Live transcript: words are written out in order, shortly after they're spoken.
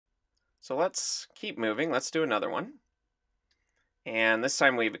So let's keep moving. Let's do another one. And this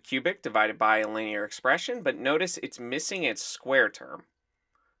time we have a cubic divided by a linear expression, but notice it's missing its square term.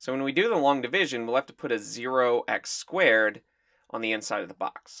 So when we do the long division, we'll have to put a 0x squared on the inside of the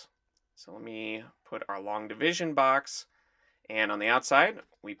box. So let me put our long division box, and on the outside,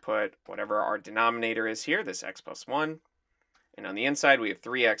 we put whatever our denominator is here, this x plus 1. And on the inside, we have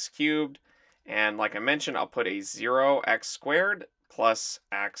 3x cubed. And like I mentioned, I'll put a 0x squared plus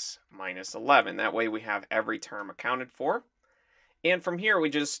x minus 11. That way we have every term accounted for. And from here, we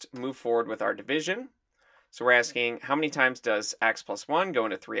just move forward with our division. So we're asking, how many times does x plus 1 go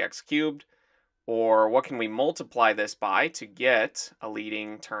into 3x cubed? Or what can we multiply this by to get a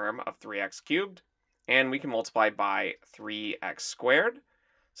leading term of 3x cubed? And we can multiply by 3x squared.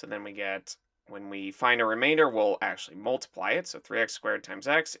 So then we get, when we find a remainder, we'll actually multiply it. So 3x squared times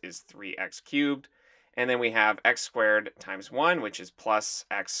x is 3x cubed. And then we have x squared times 1, which is plus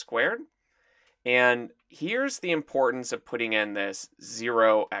x squared. And here's the importance of putting in this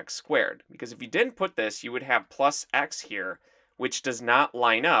 0x squared, because if you didn't put this, you would have plus x here, which does not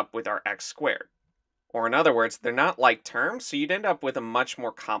line up with our x squared. Or in other words, they're not like terms, so you'd end up with a much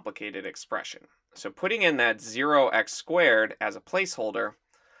more complicated expression. So putting in that 0x squared as a placeholder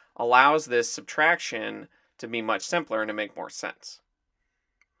allows this subtraction to be much simpler and to make more sense.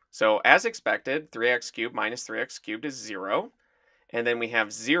 So as expected, 3x cubed minus 3x cubed is 0. And then we have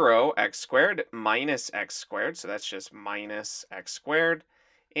 0x squared minus x squared, so that's just minus x squared.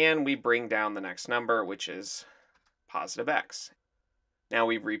 And we bring down the next number, which is positive x. Now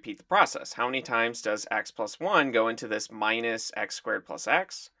we repeat the process. How many times does x plus 1 go into this minus x squared plus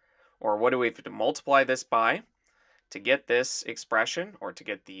x? Or what do we have to multiply this by to get this expression, or to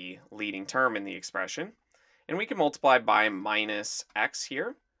get the leading term in the expression? And we can multiply by minus x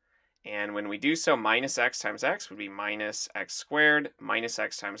here. And when we do so, minus x times x would be minus x squared. Minus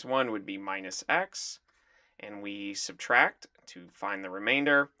x times 1 would be minus x. And we subtract to find the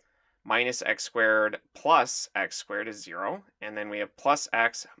remainder. Minus x squared plus x squared is 0. And then we have plus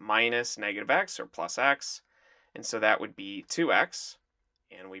x minus negative x, or plus x. And so that would be 2x.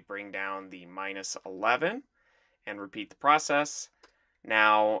 And we bring down the minus 11 and repeat the process.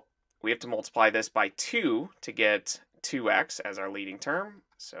 Now we have to multiply this by 2 to get 2x as our leading term.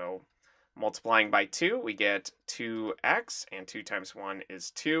 So multiplying by 2, we get 2x, and 2 times 1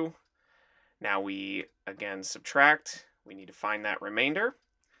 is 2. Now we again subtract. We need to find that remainder.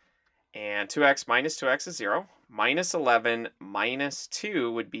 And 2x minus 2x is 0. Minus 11 minus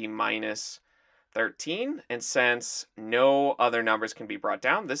 2 would be minus 13. And since no other numbers can be brought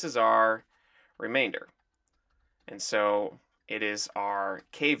down, this is our remainder. And so it is our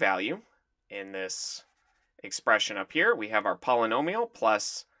k value in this expression up here. We have our polynomial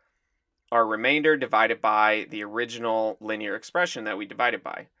plus our remainder divided by the original linear expression that we divided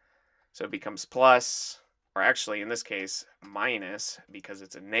by. So it becomes plus, or actually in this case, minus, because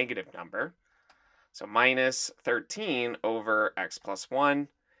it's a negative number. So minus 13 over x plus 1.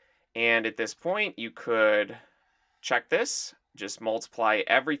 And at this point, you could check this. Just multiply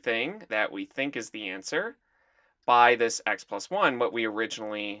everything that we think is the answer by this x plus 1, what we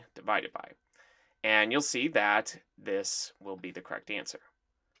originally divided by. And you'll see that this will be the correct answer.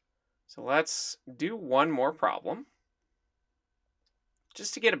 So let's do one more problem.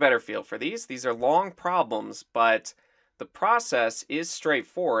 Just to get a better feel for these. These are long problems, but the process is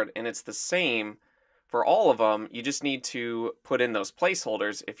straightforward and it's the same for all of them. You just need to put in those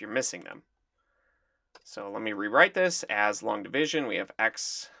placeholders if you're missing them. So let me rewrite this as long division. We have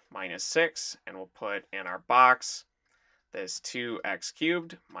x minus 6, and we'll put in our box this 2x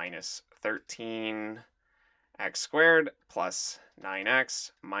cubed minus 13x squared plus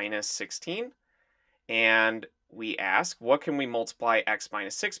 9x minus 16. And we ask, what can we multiply x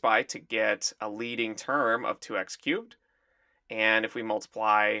minus 6 by to get a leading term of 2x cubed? And if we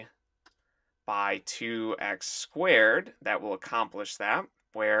multiply by 2x squared, that will accomplish that.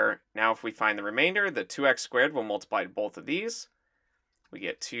 Where now if we find the remainder, the 2x squared will multiply to both of these. We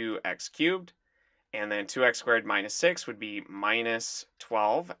get 2x cubed. And then 2x squared minus 6 would be minus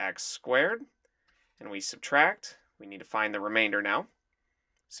 12x squared. And we subtract. We need to find the remainder now.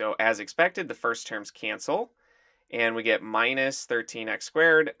 So as expected, the first terms cancel. And we get minus 13x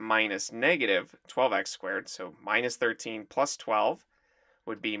squared minus negative 12x squared. So minus 13 plus 12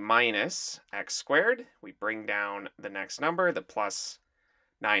 would be minus x squared. We bring down the next number, the plus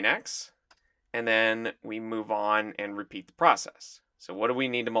 9x. And then we move on and repeat the process. So what do we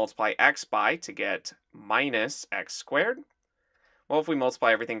need to multiply x by to get minus x squared? Well, if we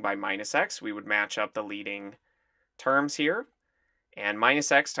multiply everything by minus x, we would match up the leading terms here. And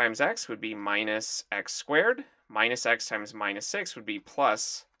minus x times x would be minus x squared. Minus x times minus 6 would be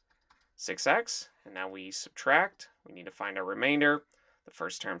plus 6x, and now we subtract. We need to find our remainder. The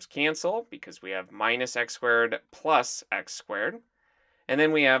first terms cancel because we have minus x squared plus x squared. And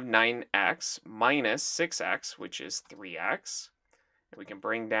then we have 9x minus 6x, which is 3x. And we can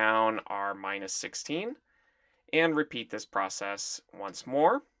bring down our minus 16 and repeat this process once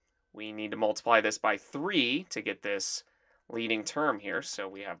more. We need to multiply this by 3 to get this leading term here. So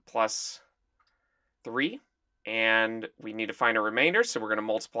we have plus 3. And we need to find a remainder. So we're going to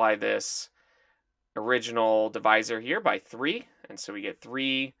multiply this original divisor here by 3. And so we get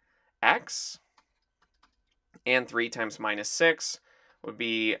 3x. And 3 times minus 6 would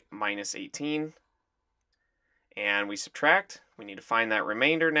be minus 18. And we subtract. We need to find that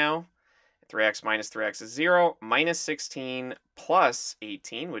remainder now. 3x minus 3x is 0. Minus 16 plus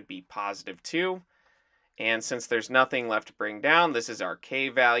 18 would be positive 2. And since there's nothing left to bring down, this is our k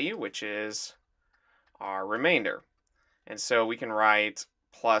value, which is our remainder. And so we can write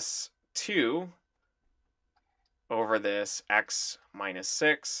plus 2 over this x minus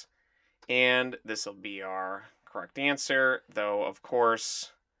 6. And this will be our correct answer, though, of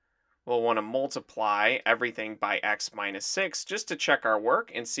course, we'll want to multiply everything by x minus 6 just to check our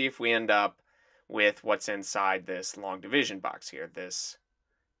work and see if we end up with what's inside this long division box here, this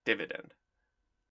dividend.